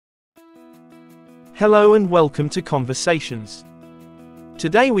Hello and welcome to Conversations.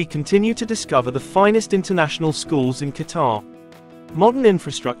 Today we continue to discover the finest international schools in Qatar. Modern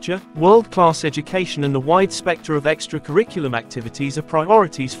infrastructure, world-class education and a wide spectrum of extracurriculum activities are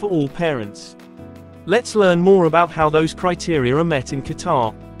priorities for all parents. Let's learn more about how those criteria are met in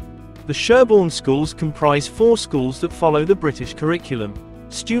Qatar. The Sherborne schools comprise 4 schools that follow the British curriculum.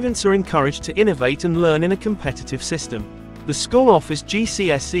 Students are encouraged to innovate and learn in a competitive system. The school offers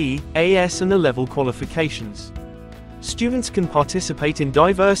GCSE, AS and A-level qualifications. Students can participate in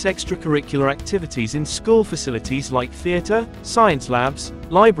diverse extracurricular activities in school facilities like theatre, science labs,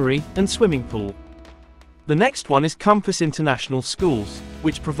 library, and swimming pool. The next one is Campus International Schools,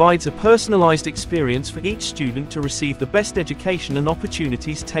 which provides a personalized experience for each student to receive the best education and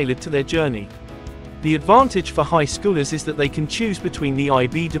opportunities tailored to their journey. The advantage for high schoolers is that they can choose between the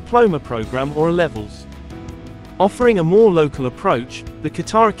IB diploma program or A-levels. Offering a more local approach, the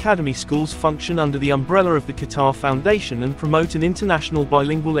Qatar Academy schools function under the umbrella of the Qatar Foundation and promote an international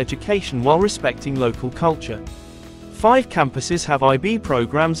bilingual education while respecting local culture. 5 campuses have IB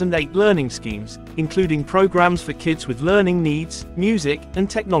programs and 8 learning schemes, including programs for kids with learning needs, music, and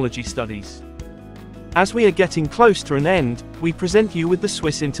technology studies. As we are getting close to an end, we present you with the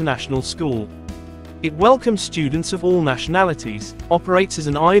Swiss International School. It welcomes students of all nationalities, operates as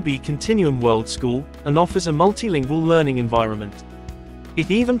an IB Continuum World School, and offers a multilingual learning environment. It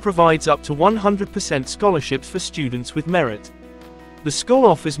even provides up to 100% scholarships for students with merit. The school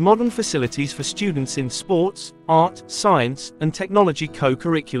offers modern facilities for students in sports, art, science, and technology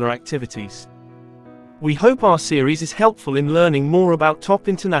co-curricular activities. We hope our series is helpful in learning more about top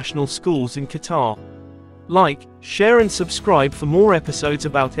international schools in Qatar. Like, share and subscribe for more episodes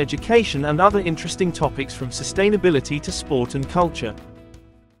about education and other interesting topics from sustainability to sport and culture.